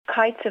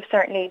Kites have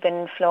certainly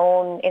been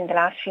flown in the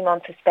last few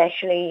months,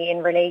 especially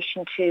in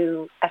relation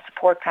to a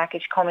support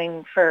package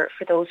coming for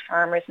those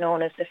farmers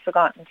known as the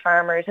forgotten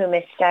farmers who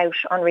missed out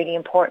on really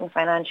important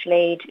financial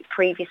aid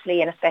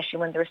previously, and especially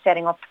when they were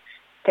setting up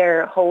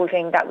their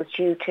holding that was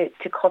due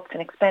to cuts in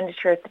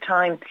expenditure at the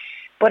time.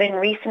 But in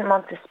recent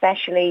months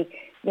especially,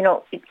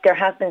 there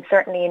has been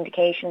certainly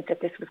indications that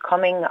this was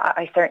coming.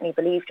 I certainly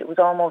believed it was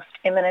almost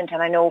imminent,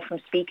 and I know from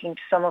speaking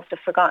to some of the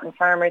forgotten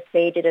farmers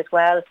they did as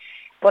well.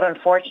 But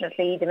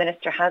unfortunately, the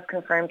Minister has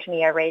confirmed to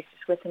me, I raised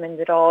this with him in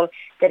the Dáil,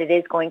 that it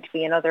is going to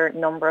be another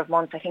number of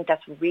months. I think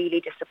that's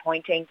really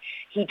disappointing.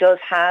 He does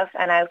have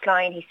an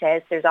outline. He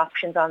says there's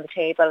options on the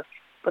table,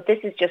 but this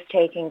is just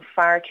taking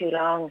far too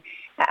long.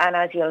 And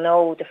as you'll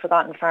know, the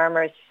forgotten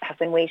farmers have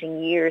been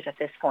waiting years at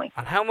this point.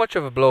 And how much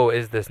of a blow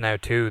is this now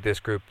to this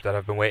group that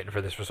have been waiting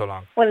for this for so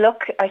long? Well,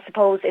 look, I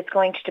suppose it's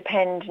going to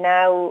depend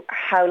now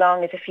how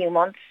long is a few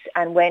months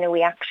and when are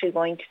we actually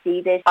going to see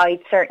this.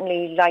 I'd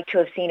certainly like to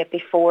have seen it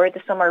before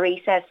the summer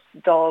recess.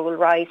 Dáil will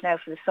rise now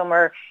for the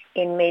summer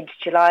in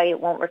mid-July.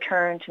 It won't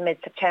return to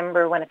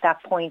mid-September, when at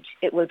that point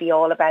it will be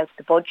all about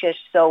the budget.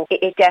 So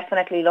it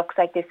definitely looks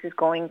like this is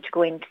going to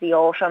go into the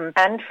autumn.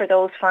 And for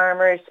those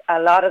farmers, a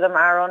lot of them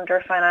are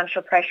under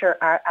financial pressure,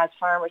 as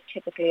farmers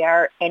typically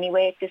are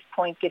anyway at this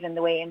point, given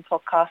the way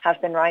input costs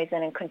have been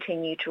rising and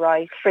continue to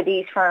rise. For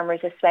these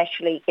farmers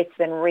especially, it's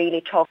been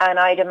really tough. And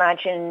I'd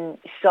imagine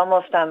some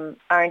of them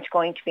aren't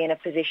going to be in a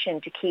position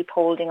to keep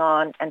holding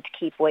on and to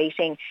keep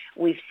waiting.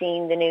 We've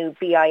seen the new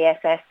BISS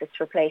that's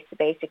replaced the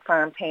basic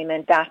farm payment,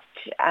 that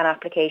and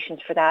applications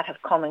for that have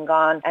come and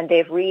gone, and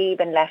they've really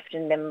been left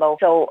in limbo.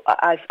 So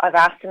I've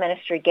asked the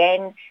Minister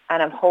again,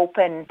 and I'm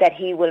hoping that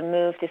he will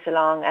move this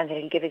along and that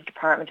he'll give his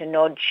department a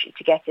nudge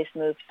to get this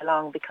moved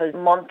along, because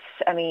months,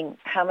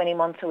 how many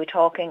months are we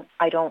talking?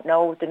 I don't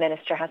know. The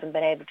Minister hasn't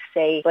been able to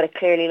say, but it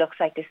clearly looks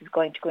like this is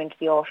going to go into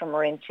the autumn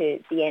or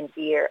into the end of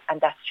the year,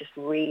 and that's just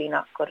really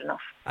not good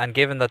enough. And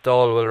given that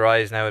Dáil will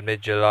rise now in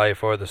mid-July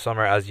for the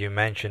summer, as you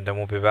mentioned, and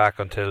won't be back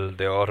until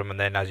the autumn, and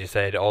then, as you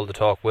said, all the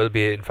talk will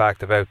be in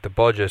fact about the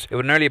budget, it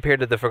would nearly appear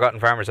that the forgotten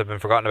farmers have been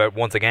forgotten about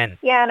once again.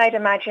 Yeah, and I'd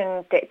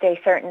imagine that they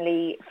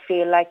certainly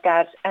feel like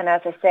that. And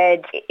as I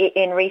said,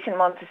 in recent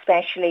months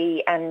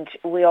especially, and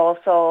we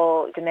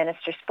also, the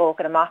Minister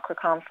spoke at a MACRA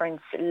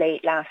conference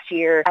late last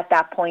year. At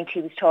that point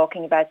he was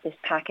talking about this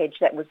package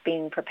that was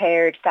being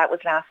prepared. That was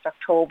last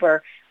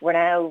October. We're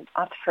now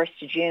at the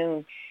 1st of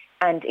June.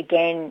 And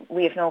again,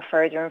 we have no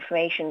further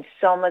information.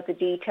 Some of the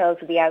details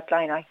of the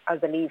outline, I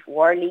believe,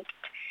 were leaked.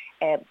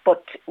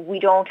 But we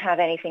don't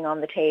have anything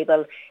on the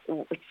table.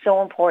 It's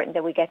so important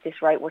that we get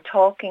this right. We're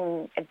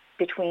talking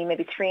between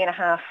maybe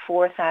 3,500,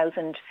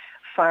 4,000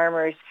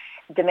 farmers.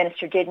 The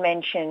Minister did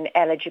mention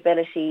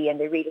eligibility, and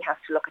they really have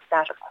to look at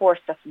that. Of course,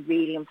 that's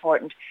really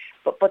important.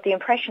 But the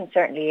impression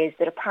certainly is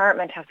the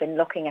department have been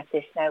looking at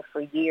this now for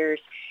years.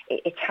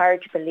 It's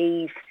hard to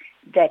believe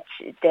that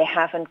they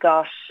haven't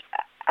got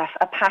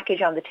a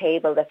package on the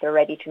table that they're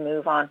ready to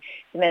move on.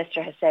 The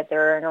Minister has said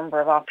there are a number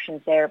of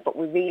options there, but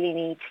we really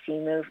need to see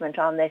movement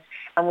on this,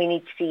 and we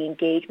need to see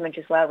engagement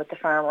as well with the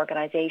farm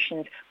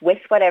organisations, with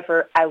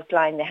whatever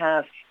outline they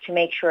have, to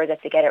make sure that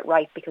they get it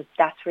right, because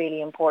that's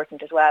really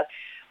important as well.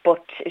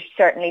 But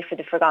certainly for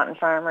the forgotten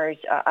farmers,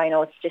 I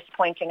know it's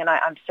disappointing, and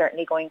I'm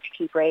certainly going to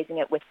keep raising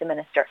it with the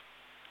Minister.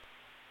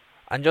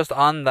 And just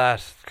on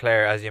that,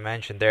 Claire, as you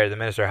mentioned there, the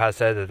Minister has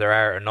said that there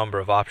are a number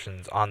of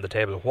options on the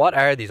table. What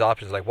are these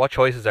options? Like, what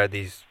choices are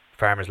these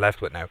farmers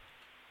left with now?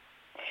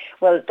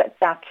 Well,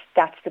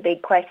 that's the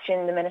big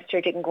question. The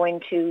Minister didn't go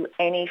into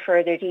any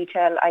further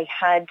detail. I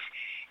had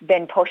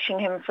been pushing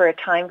him for a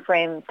time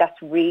frame. That's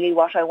really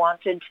what I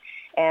wanted.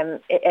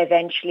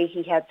 Eventually,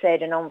 he had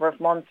said a number of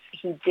months.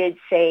 He did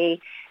say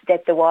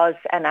that there was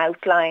an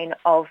outline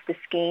of the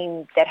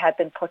scheme that had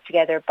been put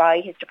together by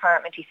his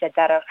department. He said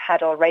that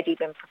had already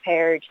been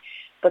prepared.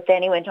 But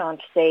then he went on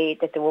to say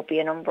that there would be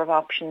a number of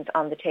options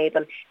on the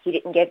table. He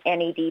didn't give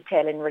any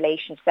detail in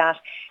relation to that.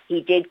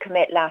 He did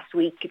commit last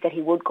week that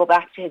he would go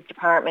back to his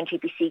department.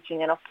 He'd be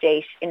seeking an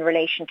update in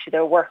relation to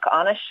their work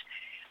on it.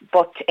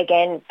 But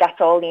again,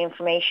 that's all the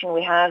information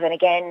we have. And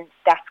again,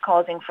 that's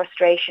causing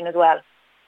frustration as well.